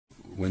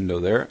window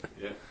there.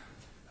 Yeah.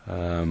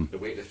 The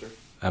weightlifter.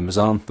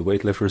 Amazon, the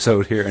weightlifter's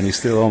out here, and he's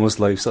still almost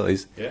life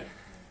size. Yeah.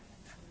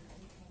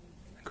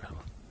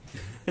 Incredible.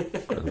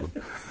 Incredible.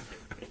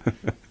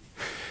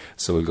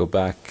 So we'll go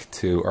back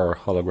to our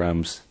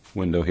holograms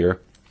window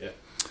here. Yeah.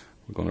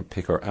 We're going to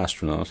pick our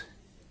astronaut.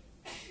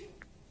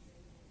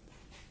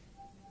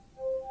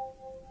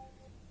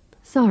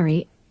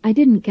 Sorry, I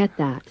didn't get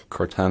that.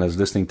 Cortana's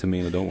listening to me,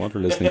 and I don't want her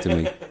listening to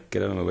me.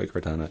 Get out of my way,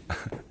 Cortana.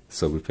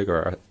 So we'll pick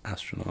our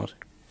astronaut.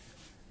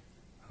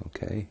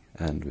 Okay,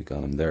 and we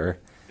got him there.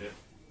 Yeah.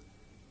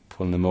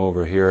 Pulling him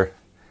over here,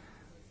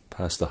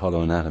 past the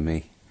hollow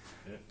anatomy,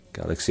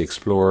 Galaxy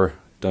Explorer,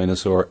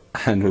 dinosaur,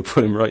 and we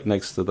put him right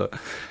next to the...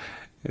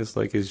 It's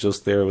like he's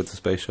just there with the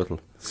space shuttle.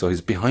 So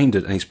he's behind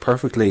it, and he's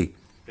perfectly...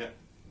 Yeah.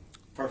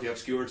 Perfectly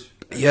obscured.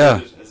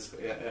 Yeah.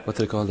 Yeah. What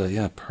do they call that?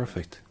 Yeah,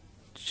 perfect.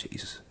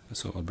 Jeez.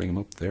 So I'll bring him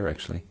up there,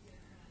 actually.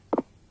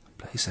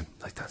 Place him.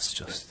 Like, that's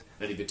just...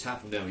 And if you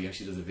tap him down, he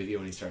actually does a video,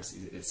 and he starts...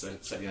 It's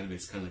slightly animated.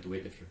 It's kind of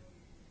like the weightlifter.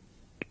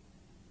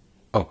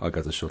 Oh, I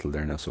got the shuttle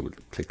there now, so we'll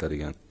click that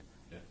again.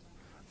 Yeah.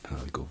 And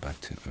I'll go back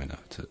to...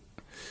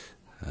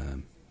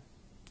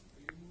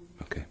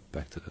 okay,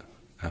 back to the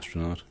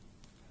astronaut.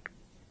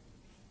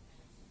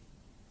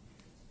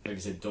 Have you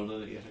said done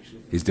on it yet,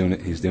 actually? He's doing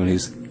it, he's doing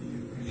his...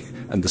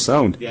 And the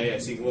sound. Yeah,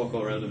 so you can walk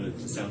all around him and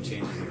the sound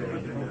changes and go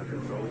around him.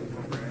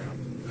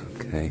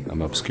 Okay,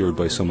 I'm obscured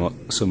by some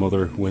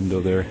other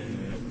window there.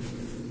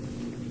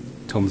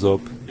 Thumbs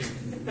up.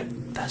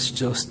 That's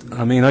just...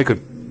 I mean, I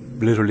could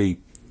literally...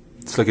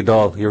 It's like a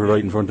doll here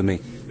right in front of me.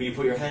 When you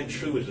put your hand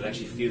through it, it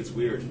actually feels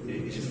weird.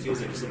 It just feels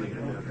like there's something...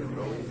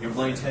 Your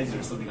mind tells you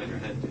there's something on your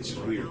hand. It's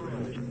just weird.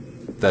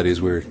 That is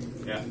weird.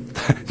 Yeah.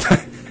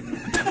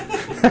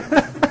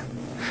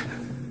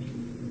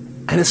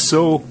 And it's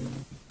so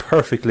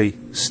perfectly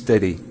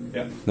steady.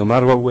 Yeah. No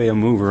matter what way I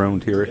move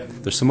around here, Yeah.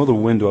 there's some other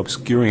window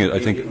obscuring it, I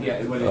think.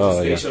 Yeah, when the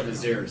space shuttle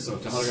is there, so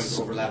if the holograms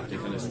overlap, they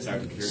kind of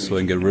start to So I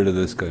can get rid of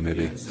this guy,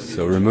 maybe. Yeah,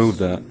 so remove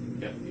that.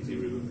 Yeah, easy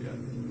remove,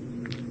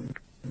 yeah.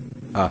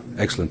 Ah,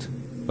 excellent.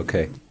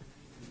 Okay.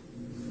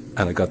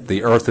 And I got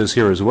the Earth is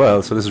here as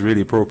well, so this is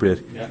really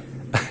appropriate. Yeah.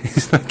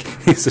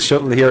 He's the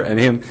shuttle here and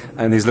him,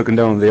 and he's looking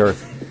down at the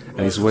Earth,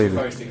 and he's waving.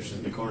 Fire extinguishers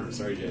in the corner,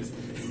 sorry, Jays.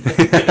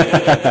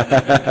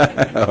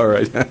 All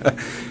right.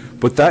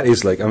 But that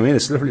is like, I mean,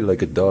 it's literally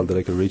like a doll that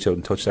I could reach out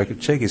and touch. I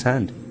could shake his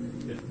hand.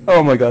 Yeah.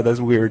 Oh my God, that's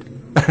weird.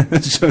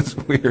 It's just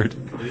weird.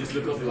 And you just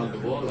look up along the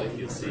wall, like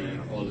you'll see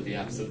all of the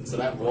apps. So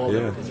that wall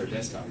there is our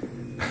desktop.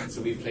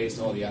 So we've placed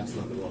all the apps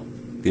along the wall.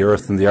 The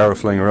Earth and the arrow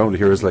flying around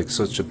here is like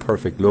such a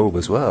perfect globe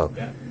as well.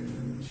 Yeah.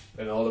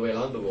 And all the way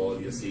along the wall,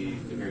 you'll see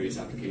the various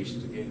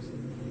applications and games.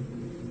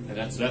 And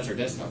that's our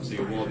desktop, so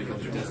your wall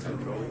becomes your desktop.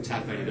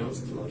 Tap any of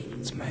those to launch it.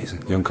 It's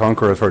amazing. Young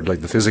Conqueror, I've heard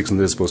like the physics in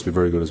this is supposed to be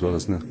very good as well,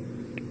 isn't it?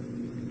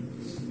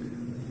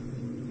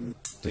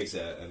 Takes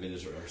a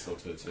minute or so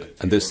to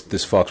and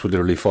this fox would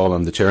literally fall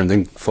on the chair and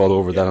then fall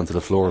over that onto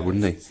the floor,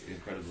 wouldn't he? It's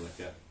incredible, like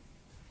that.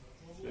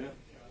 Yeah.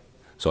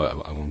 So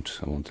I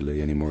won't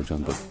delay any more,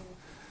 John. But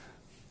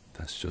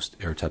that's just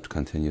air tap to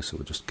continue. So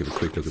we'll just give a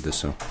quick look at this.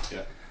 So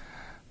Yeah.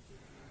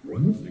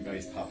 The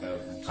guys pop out.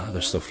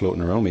 there's stuff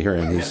floating around me here,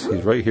 and he's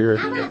right here.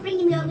 How about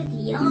bringing you over to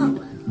the old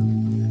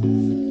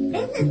one?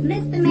 This is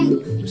Mr. Manuel.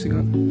 What's he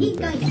got? He's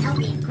going to help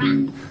you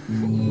craft.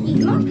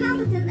 He's more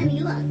competent than he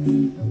looks.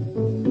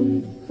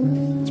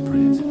 It's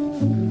brilliant.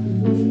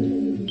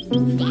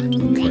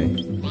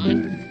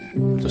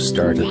 Okay. Just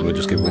start it. We'll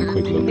just give one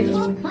quick look.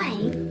 Before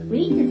playing,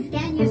 we need to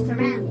scan your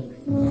surroundings.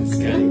 Okay.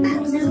 Scan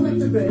that middle of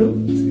the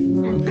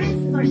room and press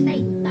or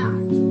say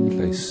start.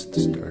 Place the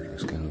starter.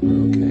 Scan over.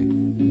 Okay.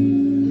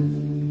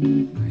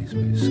 Place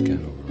scan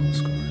over all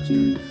scores.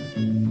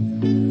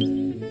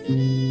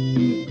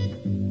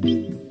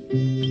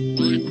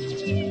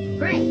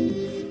 Great.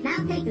 Now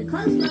take a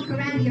close look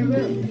around your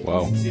room.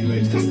 Wow. See the way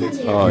it Check is. under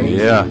your Oh bed.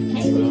 yeah.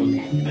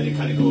 And it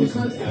kind of goes,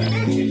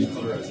 changes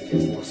colour as it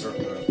gets more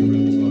circular of the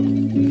room as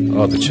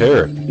well. Oh, the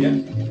chair. Yeah.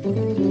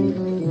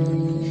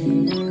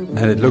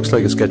 And it looks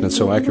like it's getting it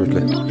so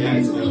accurately. Yeah,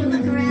 it's You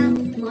look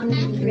around, more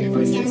accurate If I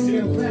will sit get still,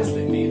 your that's work.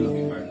 like me, it'll be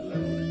hard to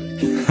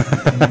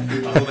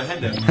level. I'll hold my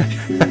hand down.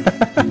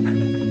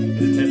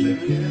 Is it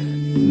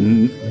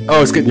Tesla?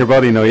 Oh, it's getting your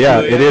body now.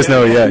 Yeah, it is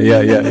now. Yeah.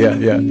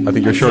 I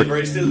think your short.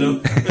 Very still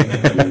though.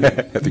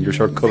 I think your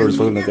short colour is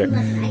fooling it there.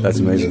 That's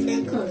amazing. Just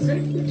get closer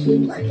and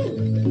keep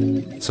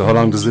looking. So how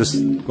long does this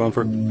go on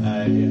for?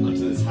 Yeah,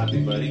 until it's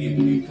happening, but I think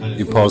you kind of...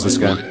 You pause the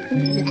scan.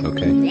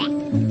 Okay.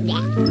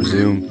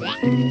 Resume.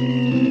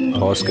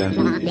 Pause scan. It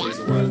takes a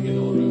while to get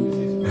all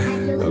around. Have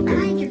to look Okay.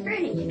 behind your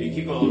furniture. You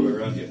keep going all the way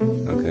around you.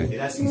 Okay. It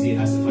has to, you see, it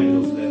has to find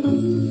enough level.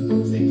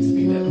 Things to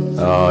be level.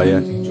 Oh yeah.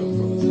 You can jump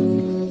from it.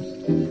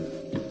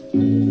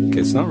 Okay,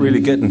 it's not really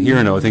getting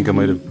here now. I think I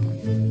might have. So.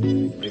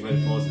 You might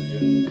have paused it,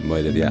 yeah.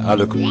 Might have. Yeah. Ah,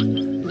 look. More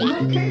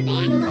curved you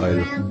look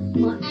around,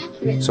 more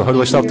accurate. So how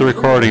do I stop the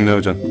recording now,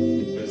 John?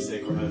 Just say,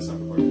 Corbett, stop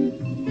recording.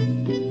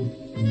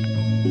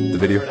 The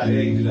video. Yeah,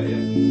 you do that,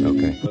 yeah.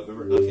 Okay. But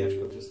remember, not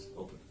theatrical, just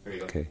open. There you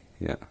go. Okay.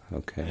 Yeah.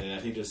 Okay. And I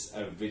think there's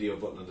a video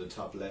button on the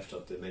top left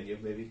of the menu,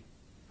 maybe.